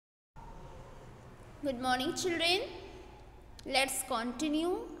Good morning, children. Let's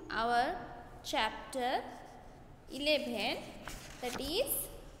continue our chapter 11, that is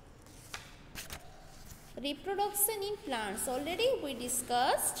reproduction in plants. Already we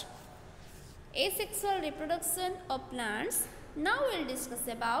discussed asexual reproduction of plants. Now we will discuss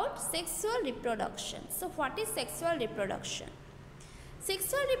about sexual reproduction. So what is sexual reproduction?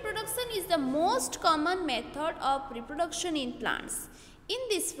 Sexual reproduction is the most common method of reproduction in plants. In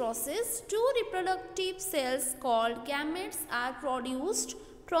this process, two reproductive cells called gametes are produced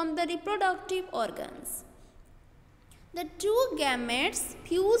from the reproductive organs. The two gametes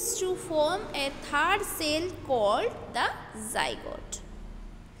fuse to form a third cell called the zygote.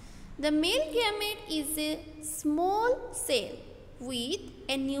 The male gamete is a small cell with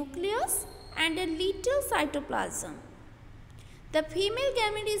a nucleus and a little cytoplasm. The female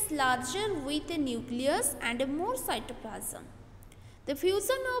gamete is larger with a nucleus and a more cytoplasm. The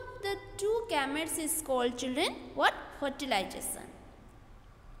fusion of the two gametes is called, children, what? Fertilization.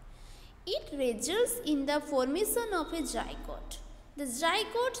 It results in the formation of a zygote. The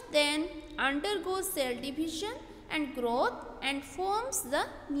zygote then undergoes cell division and growth and forms the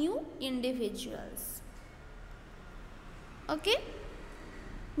new individuals. Okay.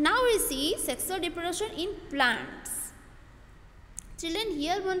 Now we see sexual reproduction in plants. Children,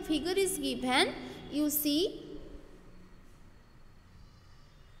 here one figure is given. You see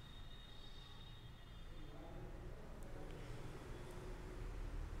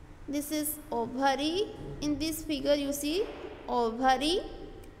this is ovary. In this figure you see ovary,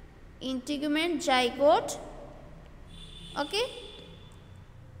 integument, zygote, okay,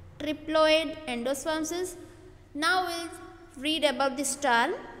 triploid, endosperm. Now we will read about this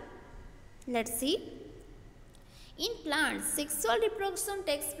term. Let's see. In plants, sexual reproduction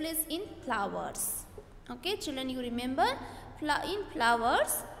takes place in flowers. Okay, children, you remember, in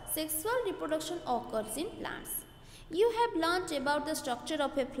flowers, sexual reproduction occurs in plants. You have learnt about the structure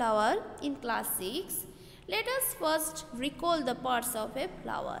of a flower in class 6. Let us first recall the parts of a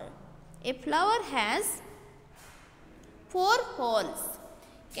flower. A flower has 4 holes: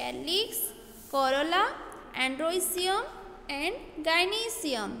 calyx, corolla, androecium and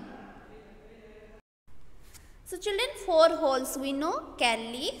gynoecium. So children, 4 holes we know: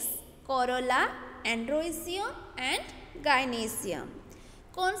 calyx, corolla, androecium and gynoecium,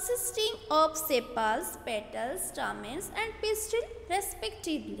 consisting of sepals, petals, stamens and pistil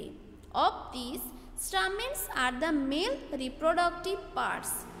respectively. Of these, stamens are the male reproductive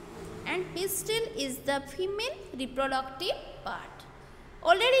parts and pistil is the female reproductive part.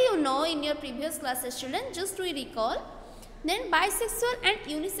 Already you know in your previous classes, children, just we recall. Then bisexual and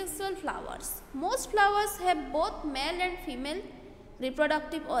unisexual flowers. Most flowers have both male and female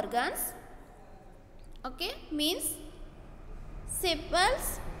reproductive organs. Okay, means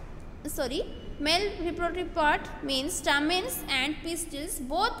sepals, male reproductive part means stamens and pistils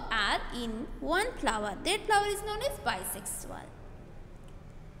both are in one flower. That flower is known as bisexual.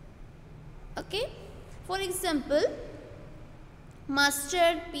 Okay, for example,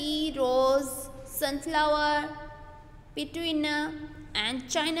 mustard, pea, rose, sunflower, petunia and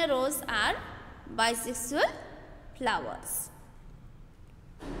China rose are bisexual flowers.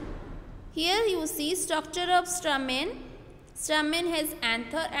 Here you see structure of stamen. Stamen has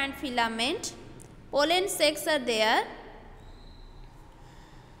anther and filament. Pollen sacs are there.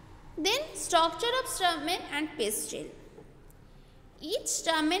 Then structure of stamen and pistil. Each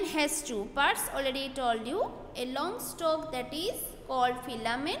stamen has 2 parts, already told you. A long stalk, that is called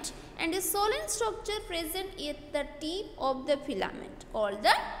filament, and a solen structure present at the tip of the filament called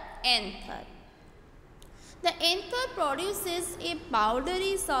the anther. The anther produces a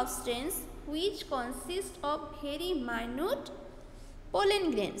powdery substance which consists of very minute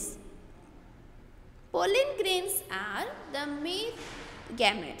pollen grains. Pollen grains are the male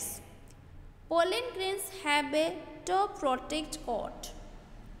gametes. Pollen grains have a top protect coat.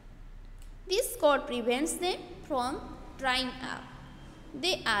 This coat prevents them from drying up.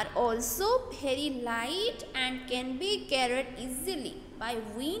 They are also very light and can be carried easily by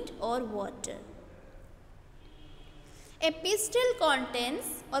wind or water. A pistil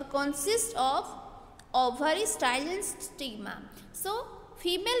contains or consists of ovary, style and stigma. So,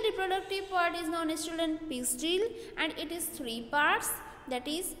 female reproductive part is known as, children, pistil, and it is 3 parts, that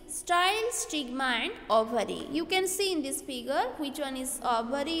is style, stigma and ovary. You can see in this figure which one is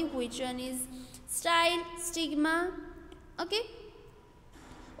ovary, which one is style, stigma. Okay.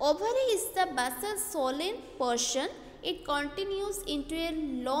 Ovary is the basal solen portion. It continues into a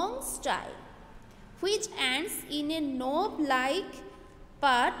long style which ends in a knob-like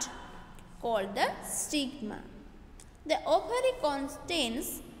part called the stigma. The ovary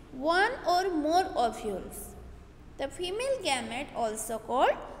contains one or more ovules. The female gamete, also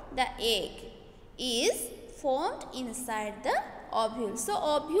called the egg, is formed inside the ovule. So,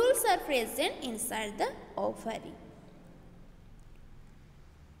 ovules are present inside the ovary.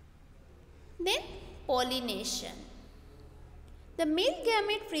 Then, pollination. The male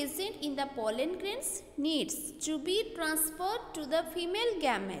gamete present in the pollen grains needs to be transferred to the female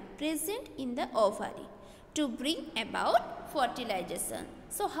gamete present in the ovary to bring about fertilization.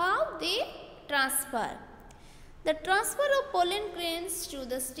 So, how they transfer? The transfer of pollen grains to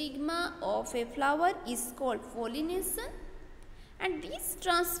the stigma of a flower is called pollination, and this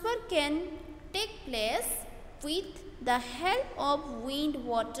transfer can take place with the help of wind,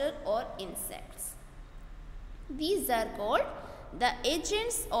 water or insects. These are called the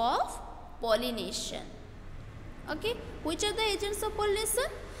agents of pollination. Okay, which are the agents of pollination?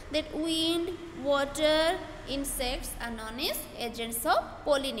 That wind, water, insects are known as agents of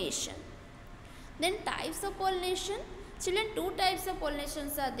pollination. Then types of pollination. Children, two types of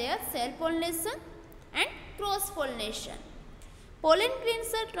pollinations are there: self-pollination and cross-pollination. Pollen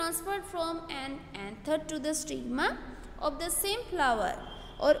grains are transferred from an anther to the stigma of the same flower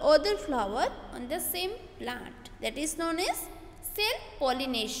or other flower on the same plant. That is known as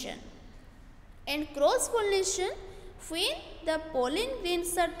self-pollination. And cross-pollination, when the pollen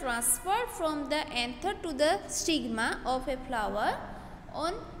grains are transferred from the anther to the stigma of a flower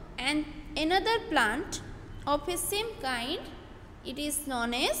on another plant of a same kind, it is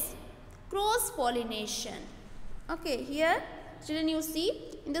known as cross-pollination. Okay, here children, you see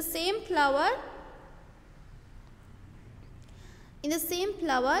in the same flower,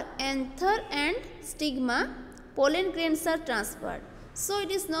 anther and stigma, pollen grains are transferred. So,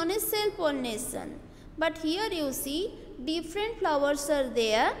 it is known as self-pollination. But here you see different flowers are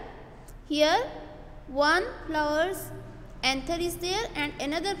there. Here one flower's anther is there and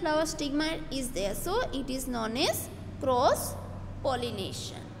another flower stigma is there. So, it is known as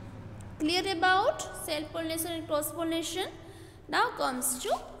cross-pollination. Clear about self-pollination and cross-pollination? Now comes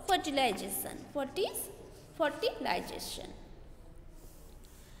to fertilization. What is fertilization?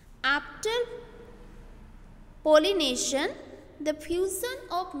 After pollination, the fusion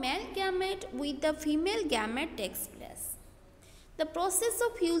of male gamete with the female gamete takes place. The process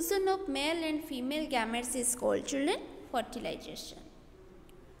of fusion of male and female gametes is called, children, fertilization.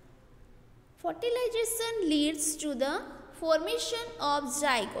 Fertilization leads to the formation of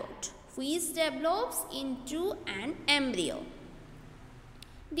zygote, which develops into an embryo.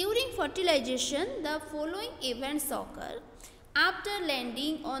 During fertilization, the following events occur. After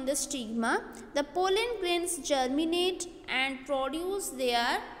landing on the stigma, the pollen grains germinate and produce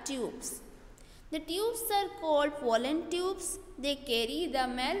their tubes. The tubes are called pollen tubes. They carry the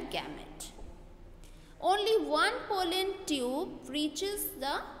male gamete. Only one pollen tube reaches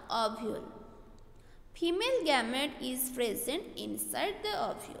the ovule. Female gamete is present inside the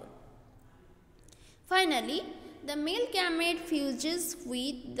ovule. Finally, the male gamete fuses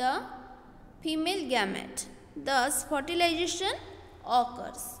with the female gamete. Thus, fertilization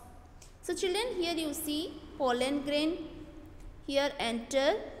occurs. So, children, here you see pollen grain here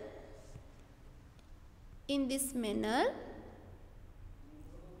enter in this manner.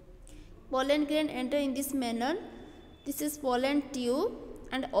 Pollen grain enter in this manner. This is pollen tube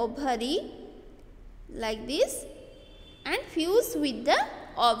and ovary like this and fuse with the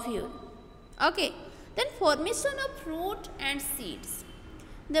ovule. Okay. Then formation of fruit and seeds.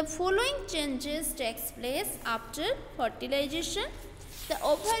 The following changes takes place after fertilization. The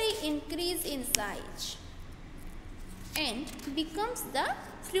ovary increase in size and becomes the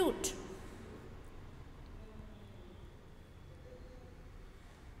fruit.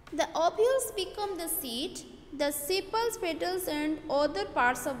 The ovules become the seed. The sepals, petals and other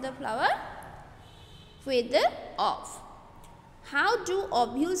parts of the flower wither off. How do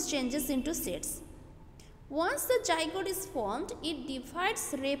ovules changes into seeds? Once the zygote is formed, it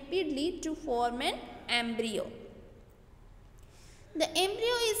divides rapidly to form an embryo. The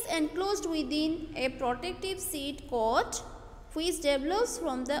embryo is enclosed within a protective seed coat which develops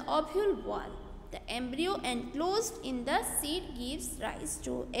from the ovule wall. The embryo enclosed in the seed gives rise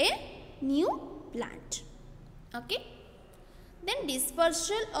to a new plant. Okay. Then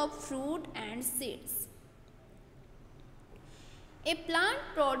dispersal of fruit and seeds. A plant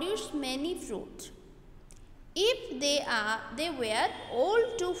produced many fruit. If they were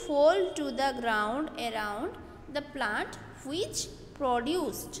all to fall to the ground around the plant which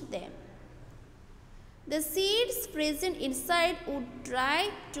produced them, the seeds present inside would try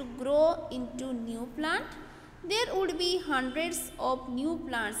to grow into new plant. There would be hundreds of new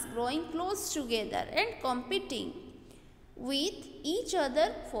plants growing close together and competing with each other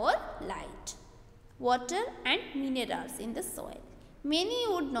for light, water and minerals in the soil. Many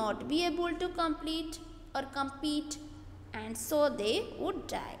would not be able to compete and so they would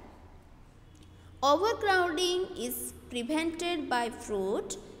die. Overcrowding is prevented by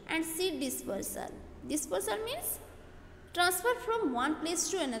fruit and seed dispersal. Dispersal means transfer from one place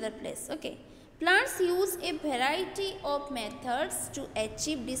to another place. Okay. Plants use a variety of methods to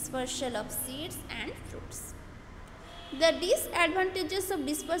achieve dispersal of seeds and fruits. The disadvantages of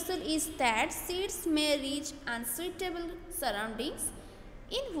dispersal is that seeds may reach unsuitable surroundings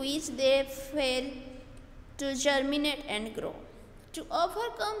in which they fail to germinate and grow. To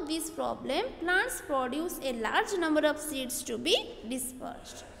overcome this problem, plants produce a large number of seeds to be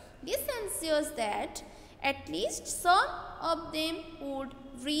dispersed. This ensures that at least some of them would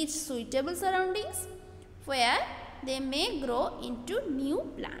reach suitable surroundings where they may grow into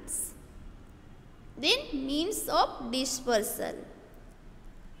new plants. Then, means of dispersal.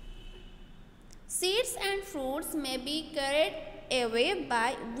 Seeds and fruits may be carried away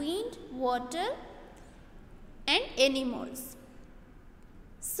by wind, water and animals.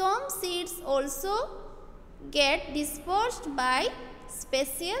 Some seeds also get dispersed by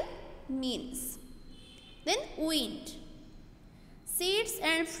special means. Then wind. Seeds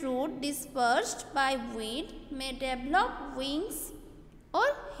and fruit dispersed by wind may develop wings or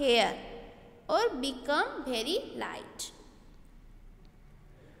hair or become very light.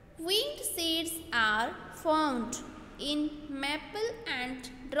 Wind seeds are found in maple and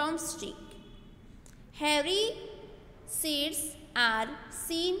drumstick. Hairy seeds are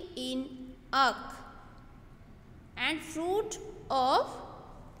seen in oak and fruit of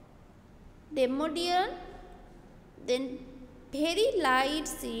demodion. Then very light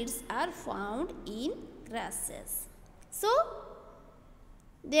seeds are found in grasses. So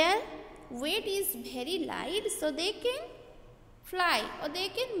their weight is very light, so they can fly or they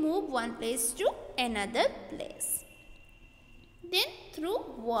can move one place to another place. Then through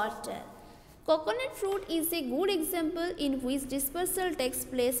water. Coconut fruit is a good example in which dispersal takes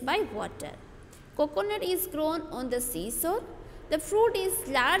place by water. Coconut is grown on the seashore. The fruit is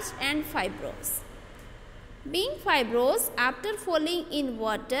large and fibrous. Being fibrous, after falling in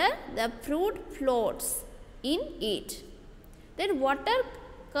water, the fruit floats in it. Then water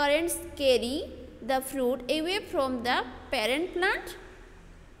currents carry the fruit away from the parent plant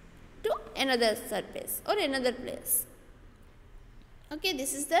to another surface or another place. Okay,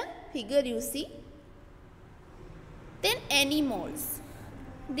 this is the figure you see. Then animals.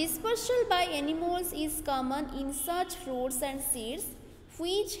 Dispersal by animals is common in such fruits and seeds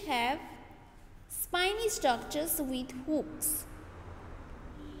which have spiny structures with hooks.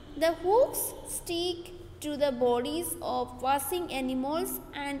 The hooks stick to the bodies of passing animals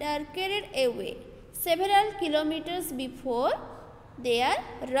and are carried away several kilometers before they are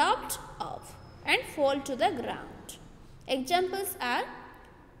rubbed off and fall to the ground. Examples are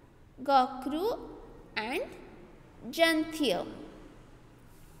gakru and ganthium.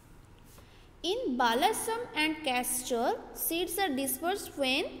 In balasam and castor, seeds are dispersed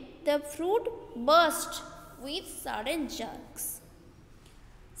when the fruit bursts with sudden jerks.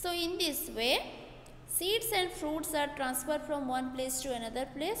 So in this way, seeds and fruits are transferred from one place to another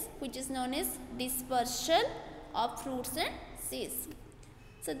place, which is known as dispersal of fruits and seeds.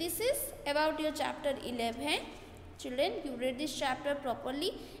 So this is about your chapter 11. Children, you read this chapter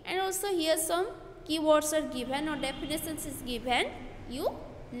properly, and also here some keywords are given or definitions is given. You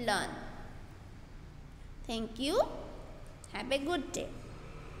learn. Thank you. Have a good day.